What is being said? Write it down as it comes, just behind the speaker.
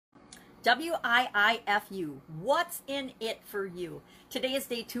WIIFU. What's in it for you? Today is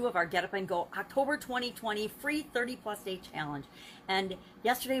day 2 of our Get Up and Go October 2020 free 30+ day challenge. And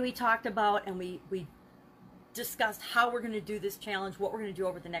yesterday we talked about and we discussed how we're going to do this challenge, what we're going to do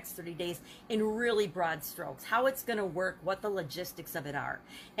over the next 30 days in really broad strokes, how it's going to work, what the logistics of it are.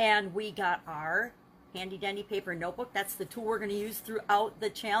 And we got our handy dandy paper notebook. That's the tool we're going to use throughout the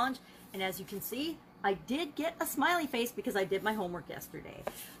challenge. And as you can see, I did get a smiley face because I did my homework yesterday.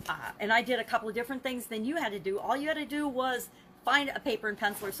 And I did a couple of different things than you had to do. All you had to do was find a paper and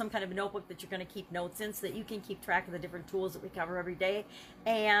pencil or some kind of a notebook that you're going to keep notes in so that you can keep track of the different tools that we cover every day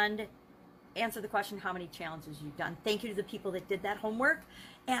and answer the question, how many challenges you've done. Thank you to the people that did that homework.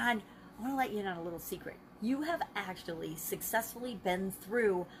 And I want to let you in on a little secret. You have actually successfully been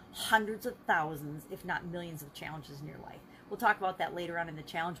through hundreds of thousands, if not millions of challenges in your life. We'll talk about that later on in the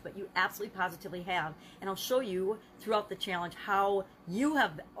challenge, but you absolutely positively have. And I'll show you throughout the challenge how you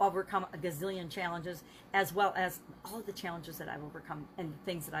have overcome a gazillion challenges, as well as all of the challenges that I've overcome and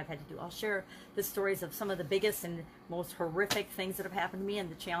things that I've had to do. I'll share the stories of some of the biggest and most horrific things that have happened to me and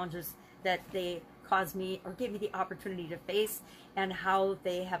the challenges that they caused me or gave me the opportunity to face, and how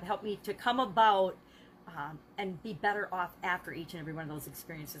they have helped me to come about and be better off after each and every one of those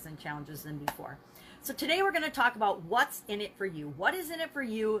experiences and challenges than before. So today we're going to talk about what's in it for you. What is in it for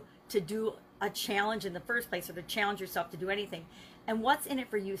you to do a challenge in the first place, or to challenge yourself to do anything, and what's in it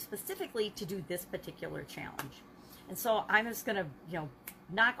for you specifically to do this particular challenge. And so I'm just going to,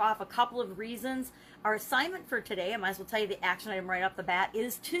 knock off a couple of reasons. Our assignment for today, I might as well tell you the action item right off the bat,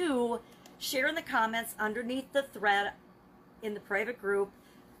 is to share in the comments underneath the thread in the private group,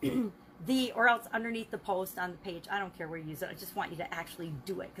 or else underneath the post on the page. I don't care where you use it. I just want you to actually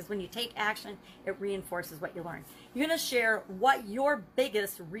do it, because when you take action, it reinforces what you learn. You're going to share what your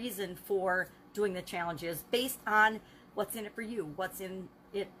biggest reason for doing the challenge is, based on what's in it for you, what's in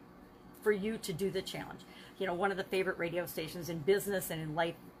it for you to do the challenge. One of the favorite radio stations in business and in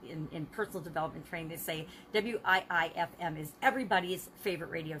life, in personal development training, they say WIIFM is everybody's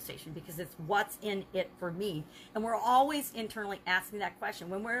favorite radio station because it's what's in it for me. And we're always internally asking that question.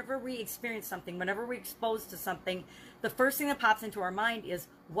 Whenever we experience something, whenever we're exposed to something, the first thing that pops into our mind is,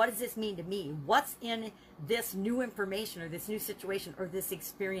 what does this mean to me? What's in this new information or this new situation or this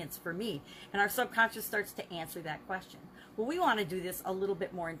experience for me? And our subconscious starts to answer that question. Well, we want to do this a little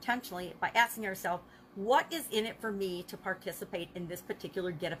bit more intentionally by asking ourselves, what is in it for me to participate in this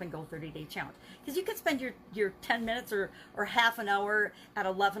particular Get Up and Go 30-day challenge? Because you could spend your 10 minutes or half an hour at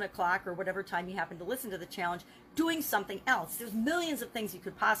 11 o'clock or whatever time you happen to listen to the challenge doing something else. There's millions of things you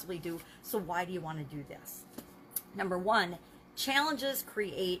could possibly do, so why do you want to do this? Number one, challenges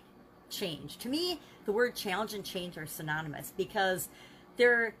create change. To me, the word challenge and change are synonymous because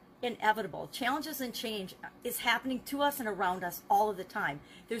they're inevitable. Challenges and change is happening to us and around us all of the time.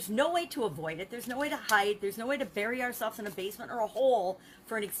 There's no way to avoid it. There's no way to hide. There's no way to bury ourselves in a basement or a hole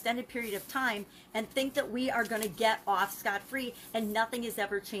for an extended period of time and think that we are going to get off scot-free and nothing is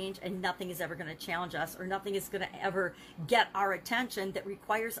ever changed and nothing is ever going to challenge us, or nothing is going to ever get our attention that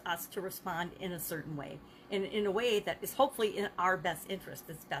requires us to respond in a certain way, in a way that is hopefully in our best interest,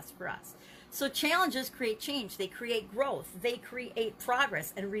 that's best for us. So challenges create change. They create growth. They create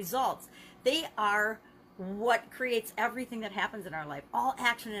progress and results. They are what creates everything that happens in our life. All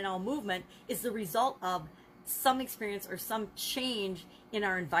action and all movement is the result of some experience or some change in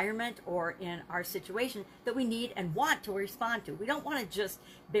our environment or in our situation that we need and want to respond to. We don't want to just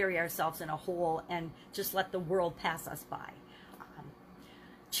bury ourselves in a hole and just let the world pass us by.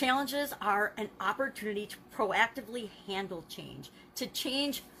 Challenges are an opportunity to proactively handle change, to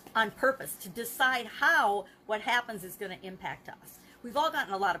change on purpose, to decide how what happens is going to impact us. We've all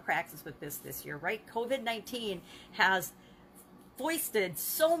gotten a lot of practice with this year, right? COVID-19 has foisted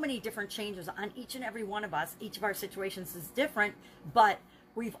so many different changes on each and every one of us. Each of our situations is different, but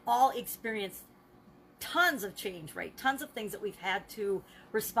we've all experienced tons of change, right? Tons of things that we've had to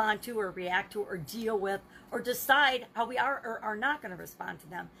respond to or react to or deal with or decide how we are or are not going to respond to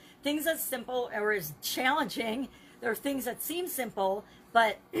them. Things as simple or as challenging. There are things that seem simple,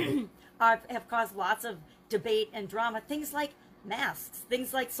 but have caused lots of debate and drama. Things like masks,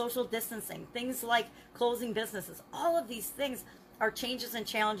 things like social distancing, things like closing businesses. All of these things are changes and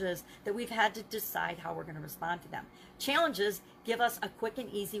challenges that we've had to decide how we're going to respond to them. Challenges give us a quick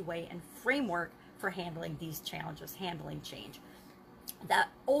and easy way and framework for handling these challenges, handling change. The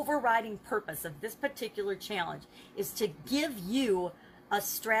overriding purpose of this particular challenge is to give you a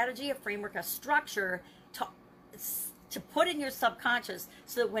strategy, a framework, a structure to put in your subconscious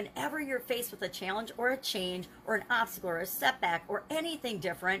so that whenever you're faced with a challenge or a change or an obstacle or a setback or anything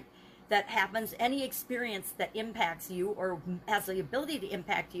different, that happens, any experience that impacts you or has the ability to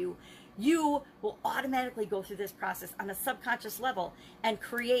impact you, you will automatically go through this process on a subconscious level and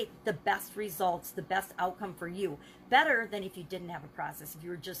create the best results, the best outcome for you. Better than if you didn't have a process. If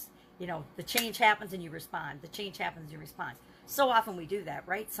you were just, the change happens and you respond. The change happens and you respond. So often we do that,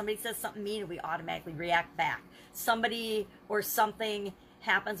 right? Somebody says something mean and we automatically react back. Somebody or something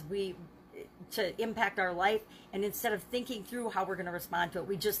happens to impact our life, and instead of thinking through how we're going to respond to it,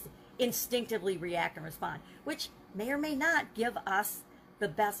 we just instinctively react and respond, which may or may not give us the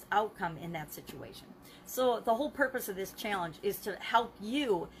best outcome in that situation. So the whole purpose of this challenge is to help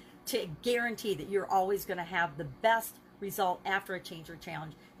you to guarantee that you're always going to have the best result after a change or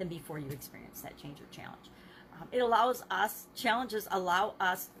challenge than before you experience that change or challenge. Challenges allow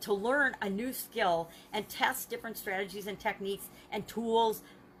us to learn a new skill and test different strategies and techniques and tools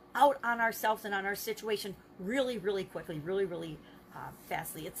out on ourselves and on our situation really, really quickly, really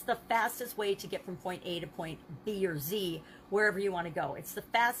fastly. It's the fastest way to get from point A to point B or Z, wherever you want to go. It's the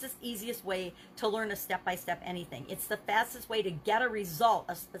fastest, easiest way to learn a step-by-step anything. It's the fastest way to get a result,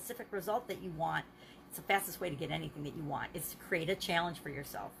 a specific result that you want. It's the fastest way to get anything that you want. It's to create a challenge for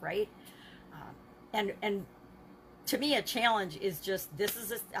yourself, right? And to me, a challenge is just,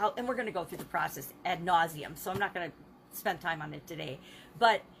 and we're going to go through the process ad nauseum, so I'm not going to spend time on it today,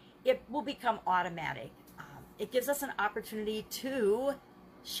 but it will become automatic. It gives us an opportunity to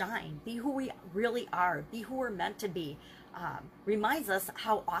shine, be who we really are, be who we're meant to be. Reminds us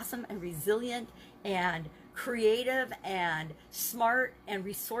how awesome and resilient and creative and smart and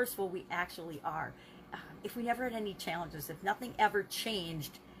resourceful we actually are. If we never had any challenges, if nothing ever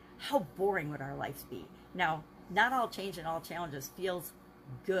changed, how boring would our lives be? Now, not all change and all challenges feels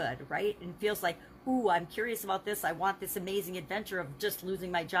good, right? And feels like, ooh, I'm curious about this. I want this amazing adventure of just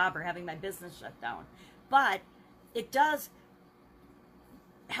losing my job or having my business shut down. But it does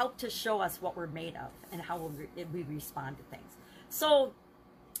help to show us what we're made of and how we respond to things. So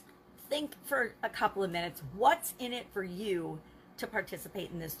think for a couple of minutes, what's in it for you to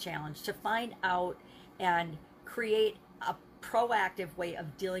participate in this challenge, to find out and create a proactive way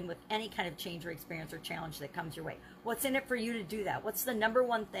of dealing with any kind of change or experience or challenge that comes your way. What's in it for you to do that? What's the number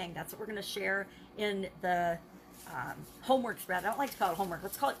one thing? That's what we're going to share in the homework thread. I don't like to call it homework.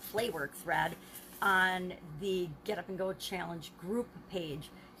 Let's call it playwork thread on the Get Up and Go Challenge group page.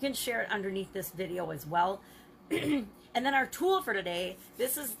 You can share it underneath this video as well. And then our tool for today,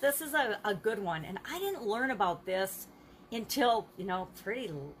 this is a good one. And I didn't learn about this until,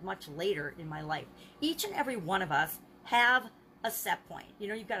 pretty much later in my life. Each and every one of us have a set point.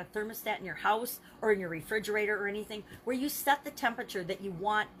 You've got a thermostat in your house or in your refrigerator or anything where you set the temperature that you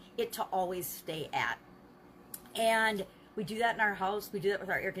want it to always stay at. And we do that in our house. We do that with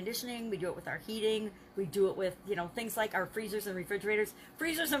our air conditioning. We do it with our heating. We do it with, things like our freezers and refrigerators.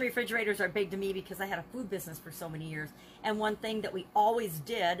 Freezers and refrigerators are big to me because I had a food business for so many years. And one thing that we always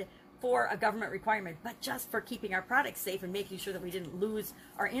did for a government requirement, but just for keeping our products safe and making sure that we didn't lose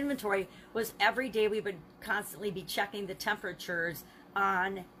our inventory, was every day we would constantly be checking the temperatures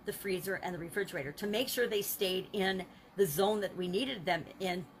on the freezer and the refrigerator to make sure they stayed in the zone that we needed them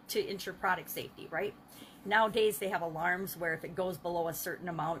in to ensure product safety, right? Nowadays they have alarms where if it goes below a certain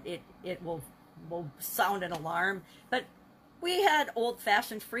amount, it will sound an alarm. But we had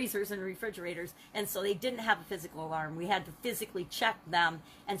old-fashioned freezers and refrigerators, and so they didn't have a physical alarm. We had to physically check them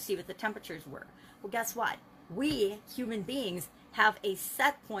and see what the temperatures were. Well, guess what? We, human beings, have a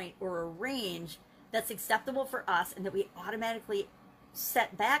set point or a range that's acceptable for us and that we automatically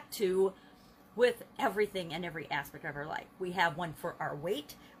set back to with everything and every aspect of our life. We have one for our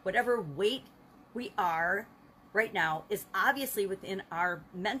weight. Whatever weight we are right now is obviously within our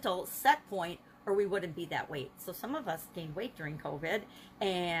mental set point, or we wouldn't be that weight. So some of us gained weight during COVID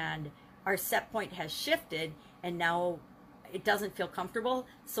and our set point has shifted and now it doesn't feel comfortable.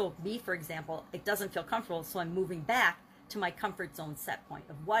 So me, for example, it doesn't feel comfortable. So I'm moving back to my comfort zone set point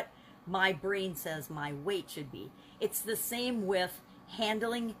of what my brain says my weight should be. It's the same with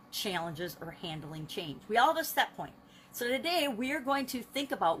handling challenges or handling change. We all have a set point. So today we are going to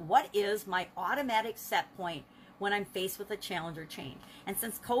think about what is my automatic set point when I'm faced with a challenge or change. And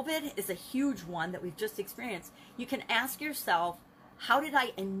since COVID is a huge one that we've just experienced, you can ask yourself, how did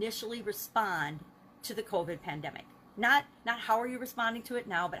I initially respond to the COVID pandemic? Not how are you responding to it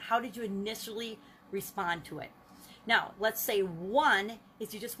now, but how did you initially respond to it? Now, let's say 1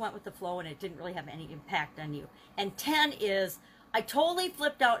 is you just went with the flow and it didn't really have any impact on you. And 10 is I totally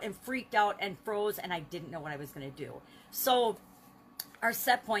flipped out and freaked out and froze and I didn't know what I was going to do. So our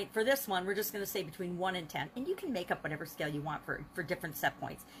set point for this one, we're just going to say between 1 and 10. And you can make up whatever scale you want for different set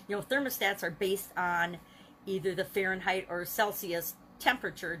points. Thermostats are based on either the Fahrenheit or Celsius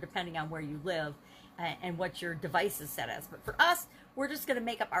temperature depending on where you live and what your device is set as. But for us, we're just going to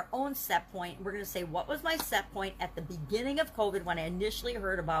make up our own set point. We're going to say, what was my set point at the beginning of COVID when I initially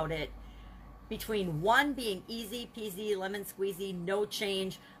heard about it? Between 1 being easy peasy, lemon squeezy, no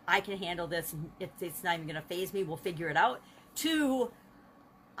change, I can handle this, it's not even going to phase me, we'll figure it out. 2,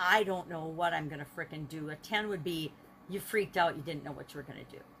 I don't know what I'm going to frickin' do. A 10 would be, you freaked out, you didn't know what you were going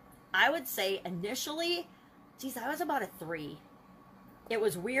to do. I would say initially, geez, I was about a 3. It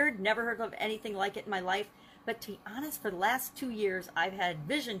was weird, never heard of anything like it in my life. But to be honest, for the last 2 years, I've had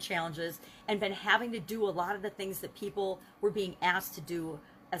vision challenges and been having to do a lot of the things that people were being asked to do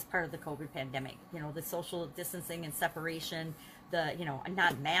as part of the COVID pandemic. You know, the social distancing and separation, the, you know,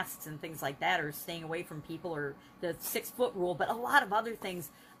 not masks and things like that, or staying away from people, or the 6-foot rule, but a lot of other things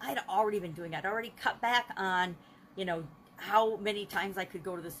I'd already been doing. I'd already cut back on, you know, how many times I could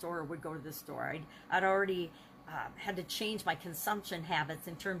go to the store or would go to the store. I'd already had to change my consumption habits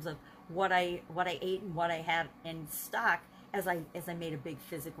in terms of what I ate and what I had in stock as I made a big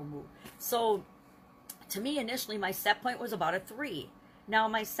physical move. So to me, initially, my set point was about a 3. Now,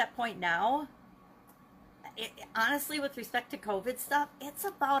 my set point now, honestly, with respect to COVID stuff, it's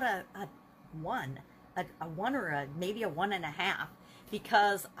about a 1, a 1 or maybe a 1.5,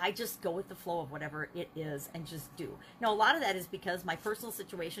 because I just go with the flow of whatever it is and just do. Now, a lot of that is because my personal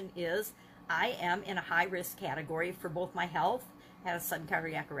situation is I am in a high-risk category for both my health. I had a sudden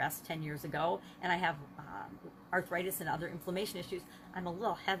cardiac arrest 10 years ago, and I have arthritis and other inflammation issues. I'm a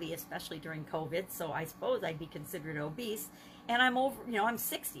little heavy, especially during COVID, so I suppose I'd be considered obese. And I'm over, you know, I'm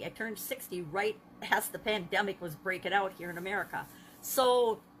 60. I turned 60 right as the pandemic was breaking out here in America.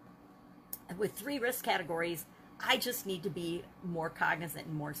 So with 3 risk categories, I just need to be more cognizant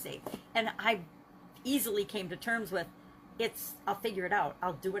and more safe. And I easily came to terms with, I'll figure it out.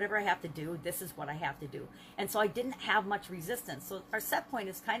 I'll do whatever I have to do. This is what I have to do. And so I didn't have much resistance. So our set point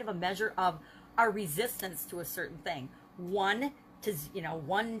is kind of a measure of our resistance to a certain thing. 1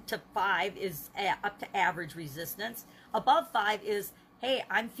 to 5 is up to average resistance. Above 5 is, hey,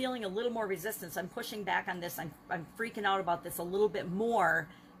 I'm feeling a little more resistance. I'm pushing back on this. I'm freaking out about this a little bit more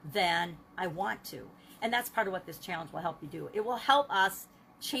than I want to. And that's part of what this challenge will help you do. It will help us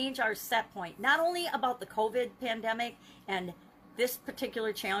change our set point, not only about the COVID pandemic and this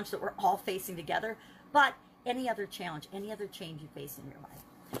particular challenge that we're all facing together, but any other challenge, any other change you face in your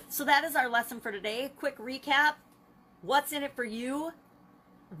life. So that is our lesson for today. Quick recap. What's in it for you?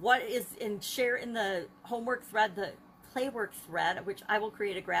 What is share in the homework thread, the playwork thread, which I will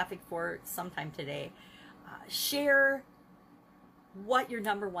create a graphic for sometime today. Share what your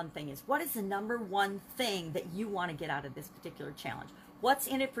number one thing is. What is the number one thing that you want to get out of this particular challenge? What's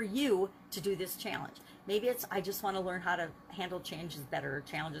in it for you to do this challenge? Maybe it's, I just want to learn how to handle changes better, or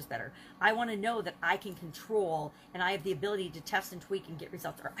challenges better. I want to know that I can control and I have the ability to test and tweak and get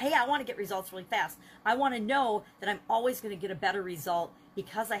results. Or, hey, I want to get results really fast. I want to know that I'm always going to get a better result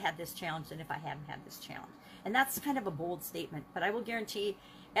because I had this challenge than if I hadn't had this challenge. And that's kind of a bold statement, but I will guarantee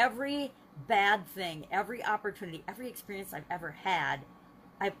every bad thing, every opportunity, every experience I've ever had,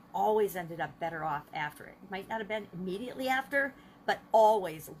 I've always ended up better off after it. It might not have been immediately after, but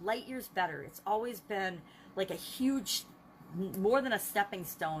always light years better. It's always been like a huge, more than a stepping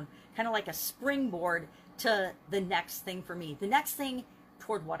stone, kind of like a springboard to the next thing for me, the next thing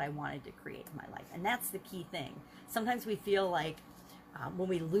toward what I wanted to create in my life. And that's the key thing. Sometimes we feel like when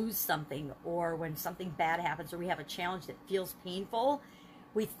we lose something, or when something bad happens, or we have a challenge that feels painful,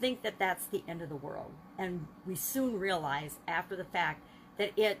 we think that that's the end of the world. And we soon realize after the fact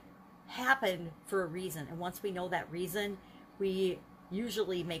that it happened for a reason. And once we know that reason, we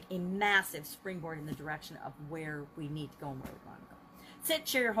usually make a massive springboard in the direction of where we need to go and where we want to go. That's it.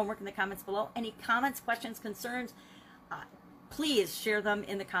 Share your homework in the comments below. Any comments, questions, concerns, please share them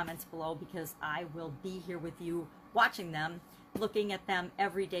in the comments below, because I will be here with you watching them, looking at them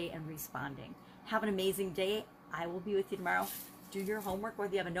every day and responding. Have an amazing day. I will be with you tomorrow. Do your homework,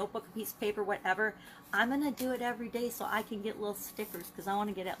 whether you have a notebook, a piece of paper, whatever. I'm going to do it every day so I can get little stickers, because I want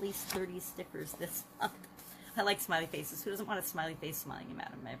to get at least 30 stickers this month. I like smiley faces. Who doesn't want a smiley face smiling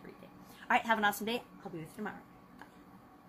at them every day? All right, have an awesome day. I'll be with you tomorrow.